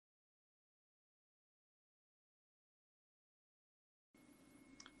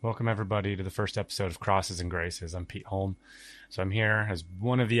Welcome, everybody, to the first episode of Crosses and Graces. I'm Pete Holm. So I'm here as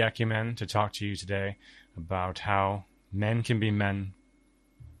one of the ecumen to talk to you today about how men can be men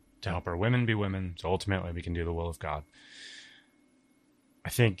to help our women be women, so ultimately we can do the will of God. I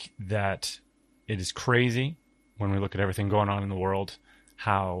think that it is crazy when we look at everything going on in the world,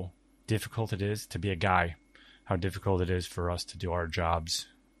 how difficult it is to be a guy, how difficult it is for us to do our jobs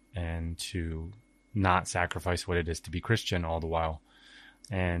and to not sacrifice what it is to be Christian all the while.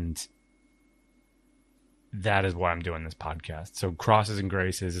 And that is why I'm doing this podcast. So Crosses and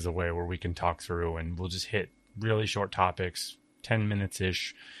Graces is a way where we can talk through and we'll just hit really short topics, 10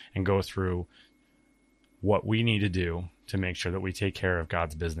 minutes-ish, and go through what we need to do to make sure that we take care of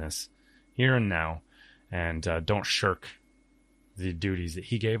God's business here and now, and don't shirk the duties that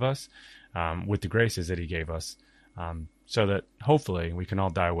he gave us with the graces that he gave us, so that hopefully we can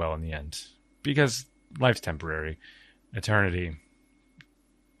all die well in the end. Because life's temporary. Eternity,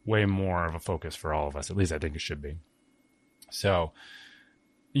 way more of a focus for all of us. At least I think it should be. So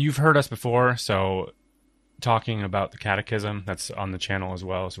you've heard us before, so talking about the catechism, that's on the channel as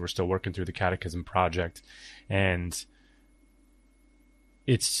well. So we're still working through the catechism project, and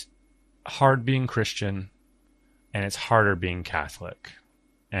it's hard being Christian and it's harder being Catholic.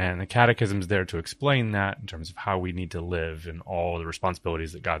 And the catechism is there to explain that in terms of how we need to live and all the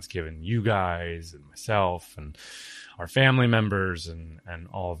responsibilities that God's given you guys and myself and our family members and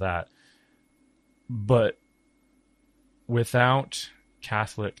all that. But without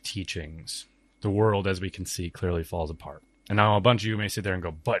Catholic teachings, the world, as we can see, clearly falls apart. And now a bunch of you may sit there and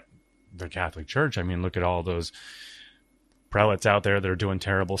go, but the Catholic Church, I mean, look at all those prelates out there that are doing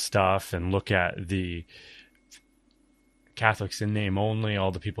terrible stuff, and look at the Catholics in name only,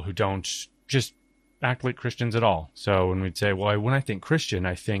 all the people who don't just act like Christians at all. So when we'd say, well, when I think Christian,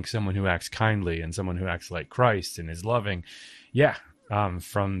 I think someone who acts kindly and someone who acts like Christ and is loving. Yeah,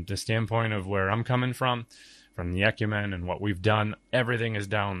 from the standpoint of where I'm coming from the ecumen and what we've done, everything is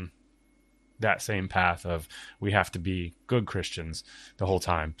down that same path of we have to be good Christians the whole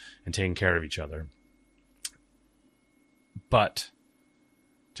time and taking care of each other. But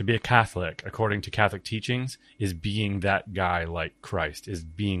to be a Catholic, according to Catholic teachings, is being that guy like Christ, is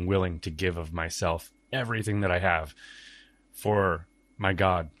being willing to give of myself everything that I have for my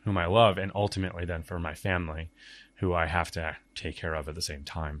God, whom I love, and ultimately then for my family, who I have to take care of at the same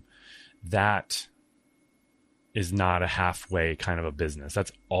time. That is not a halfway kind of a business.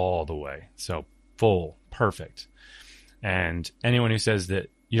 That's all the way. So full, perfect. And anyone who says that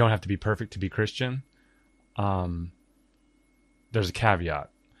you don't have to be perfect to be Christian, there's a caveat.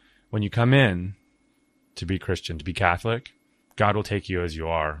 When you come in to be Christian, to be Catholic, God will take you as you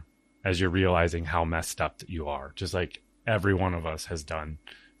are, as you're realizing how messed up that you are, just like every one of us has done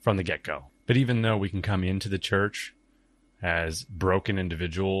from the get-go. But even though we can come into the church as broken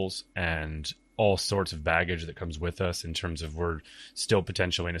individuals and all sorts of baggage that comes with us in terms of we're still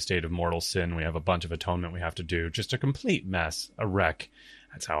potentially in a state of mortal sin, we have a bunch of atonement we have to do, just a complete mess, a wreck.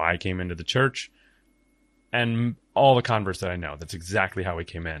 That's how I came into the church. And all the converts that I know, that's exactly how we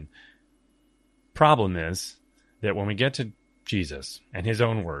came in. Problem is that when we get to Jesus and his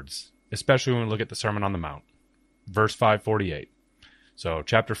own words, especially when we look at the Sermon on the Mount, verse 5:48. So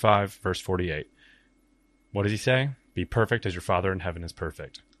chapter 5, verse 48. What does he say? Be perfect as your Father in heaven is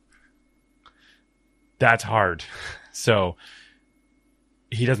perfect. That's hard. So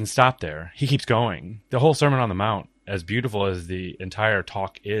he doesn't stop there. He keeps going. The whole Sermon on the Mount, as beautiful as the entire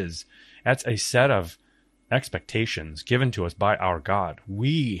talk is, that's a set of expectations given to us by our God.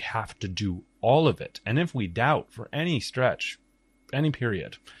 We have to do all of it. And if we doubt for any stretch, any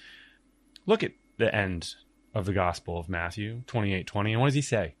period, look at the end of the Gospel of Matthew 28:20. And what does he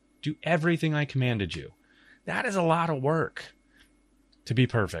say? Do everything I commanded you. That is a lot of work to be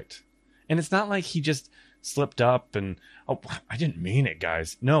perfect. And it's not like he just slipped up and, oh, I didn't mean it,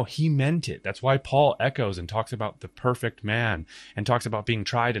 guys. No, he meant it. That's why Paul echoes and talks about the perfect man and talks about being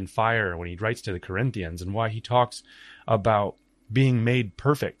tried in fire when he writes to the Corinthians, and why he talks about being made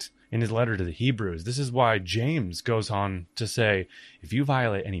perfect in his letter to the Hebrews. This is why James goes on to say, if you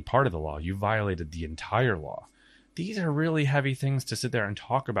violate any part of the law, you violated the entire law. These are really heavy things to sit there and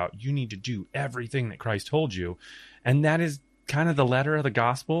talk about. You need to do everything that Christ told you. And that is kind of the letter of the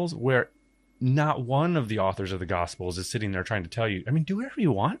Gospels, where not one of the authors of the Gospels is sitting there trying to tell you, I mean, do whatever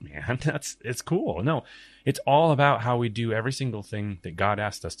you want, man. It's cool. No, it's all about how we do every single thing that God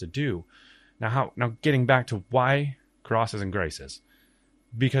asked us to do. Now getting back to why Crosses and Graces.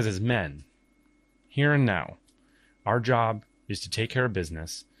 Because as men, here and now, our job is to take care of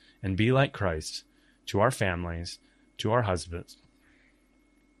business and be like Christ to our families, to our husbands,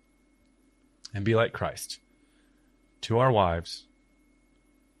 and be like Christ to our wives,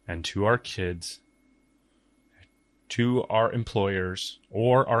 and to our kids, to our employers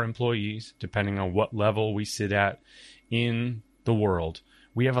or our employees, depending on what level we sit at in the world.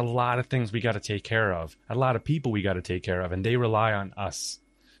 We have a lot of things we got to take care of, a lot of people we got to take care of, and they rely on us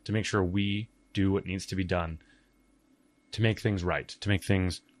to make sure we do what needs to be done to make things right, to make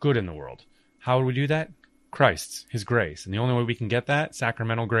things good in the world. How do we do that? Christ's, his grace. And the only way we can get that,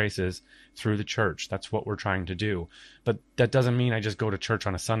 sacramental grace, is through the church. That's what we're trying to do. But that doesn't mean I just go to church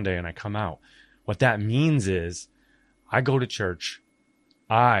on a Sunday and I come out. What that means is I go to church,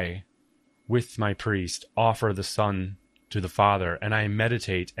 I, with my priest, offer the Son to the Father, and I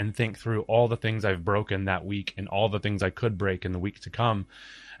meditate and think through all the things I've broken that week and all the things I could break in the week to come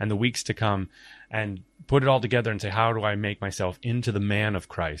and the weeks to come, and put it all together and say, how do I make myself into the man of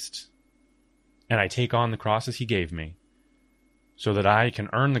Christ? And I take on the crosses he gave me so that I can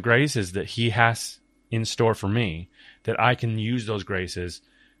earn the graces that he has in store for me, that I can use those graces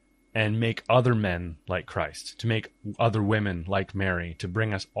and make other men like Christ, to make other women like Mary, to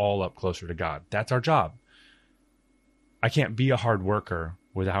bring us all up closer to God. That's our job. I can't be a hard worker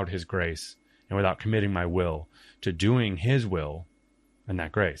without his grace and without committing my will to doing his will and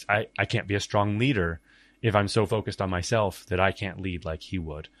that grace. I can't be a strong leader if I'm so focused on myself that I can't lead like he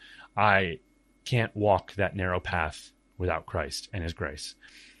would. I can't walk that narrow path without Christ and his grace.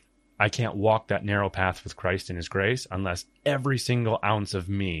 I can't walk that narrow path with Christ and his grace unless every single ounce of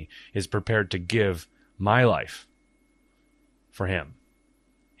me is prepared to give my life for him,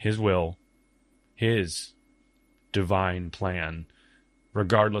 his will, his divine plan,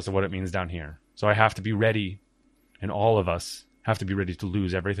 regardless of what it means down here. So I have to be ready, and all of us have to be ready to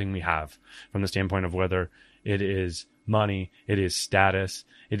lose everything we have, from the standpoint of whether it is money, it is status,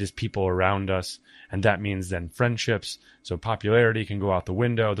 it is people around us, and that means then friendships. So popularity can go out the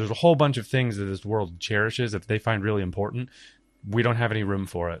window. There's a whole bunch of things that this world cherishes that they find really important. We don't have any room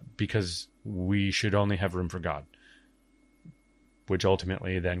for it because we should only have room for God, which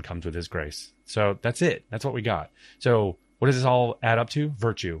ultimately then comes with his grace. So that's it. That's what we got. So what does this all add up to?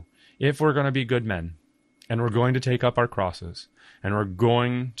 Virtue. If we're going to be good men, and we're going to take up our crosses, and we're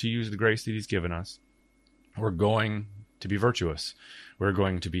going to use the grace that he's given us, we're going to be virtuous. We're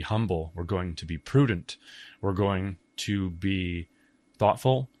going to be humble. We're going to be prudent. We're going to be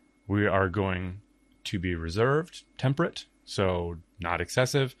thoughtful. We are going to be reserved, temperate, so not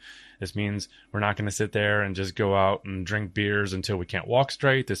excessive. This means we're not going to sit there and just go out and drink beers until we can't walk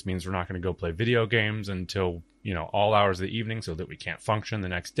straight. This means we're not going to go play video games until, all hours of the evening so that we can't function the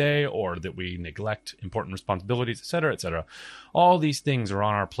next day, or that we neglect important responsibilities, et cetera, et cetera. All these things are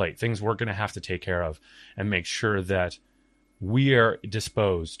on our plate, things we're going to have to take care of and make sure that we are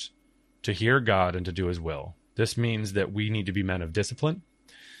disposed to hear God and to do his will. This means that we need to be men of discipline,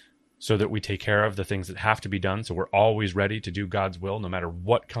 so that we take care of the things that have to be done. So we're always ready to do God's will, no matter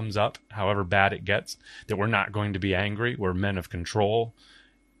what comes up, however bad it gets, that we're not going to be angry. We're men of control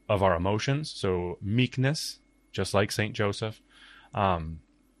of our emotions. So meekness, just like St. Joseph. And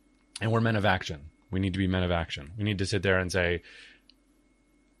we're men of action. We need to be men of action. We need to sit there and say,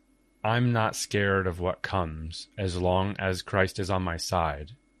 I'm not scared of what comes as long as Christ is on my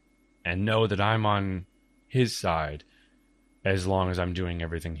side, and know that I'm on his side as long as I'm doing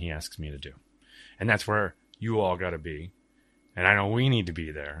everything he asks me to do. And that's where you all got to be. And I know we need to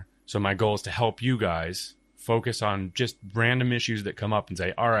be there. So my goal is to help you guys focus on just random issues that come up and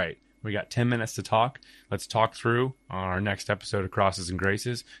say, all right, we got 10 minutes to talk. Let's talk through on our next episode of Crosses and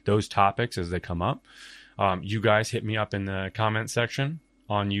Graces, those topics as they come up. You guys hit me up in the comment section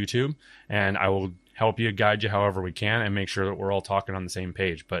on YouTube, and I will help you, guide you however we can, and make sure that we're all talking on the same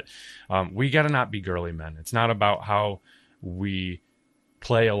page. But we got to not be girly men. It's not about how we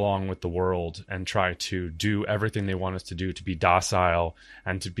play along with the world and try to do everything they want us to do, to be docile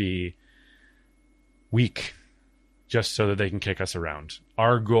and to be weak just so that they can kick us around.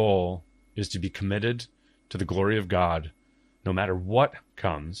 Our goal is to be committed to the glory of God no matter what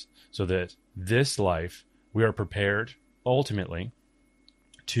comes, so that this life we are prepared ultimately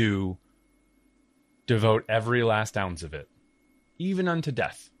to devote every last ounce of it, even unto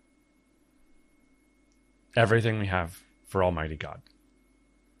death, everything we have for Almighty God.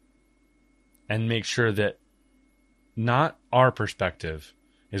 And make sure that not our perspective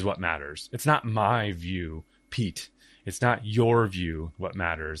is what matters. It's not my view, Pete. It's not your view what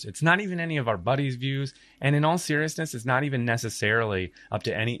matters. It's not even any of our buddies' views. And in all seriousness, it's not even necessarily up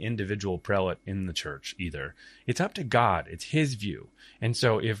to any individual prelate in the church either. It's up to God. It's his view. And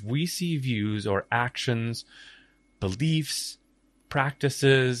so if we see views or actions, beliefs,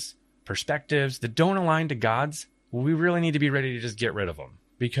 practices, perspectives that don't align to God's, well, we really need to be ready to just get rid of them,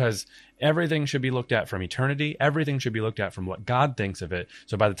 because everything should be looked at from eternity. Everything should be looked at from what God thinks of it.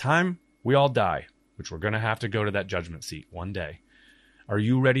 So by the time we all die, which we're going to have to go to that judgment seat one day, are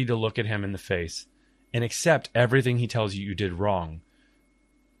you ready to look at him in the face and accept everything he tells you did wrong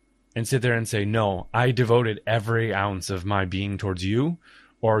and sit there and say, no, I devoted every ounce of my being towards you?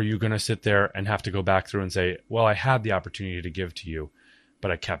 Or are you going to sit there and have to go back through and say, well, I had the opportunity to give to you, but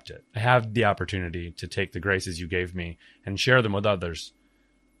I kept it. I had the opportunity to take the graces you gave me and share them with others,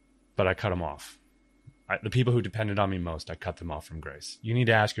 but I cut them off. The people who depended on me most, I cut them off from grace. You need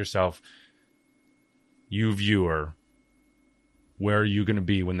to ask yourself, you viewer, where are you going to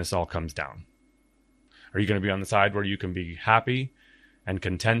be when this all comes down? Are you going to be on the side where you can be happy and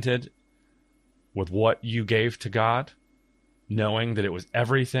contented with what you gave to God, knowing that it was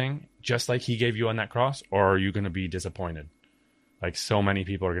everything, just like he gave you on that cross? Or are you going to be disappointed? Like so many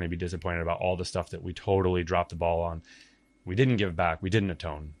people are going to be disappointed about all the stuff that we totally dropped the ball on. We didn't give back. We didn't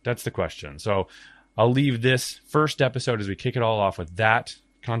atone. That's the question. So I'll leave this first episode as we kick it all off with that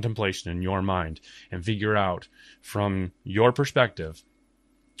contemplation in your mind and figure out from your perspective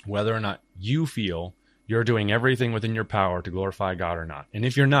whether or not you feel you're doing everything within your power to glorify God or not. And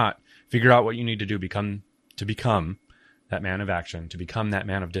if you're not, figure out what you need to do to become that man of action, to become that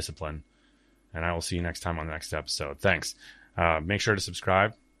man of discipline. And I will see you next time on the next episode. Thanks. Make sure to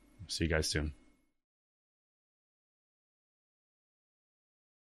subscribe. See you guys soon.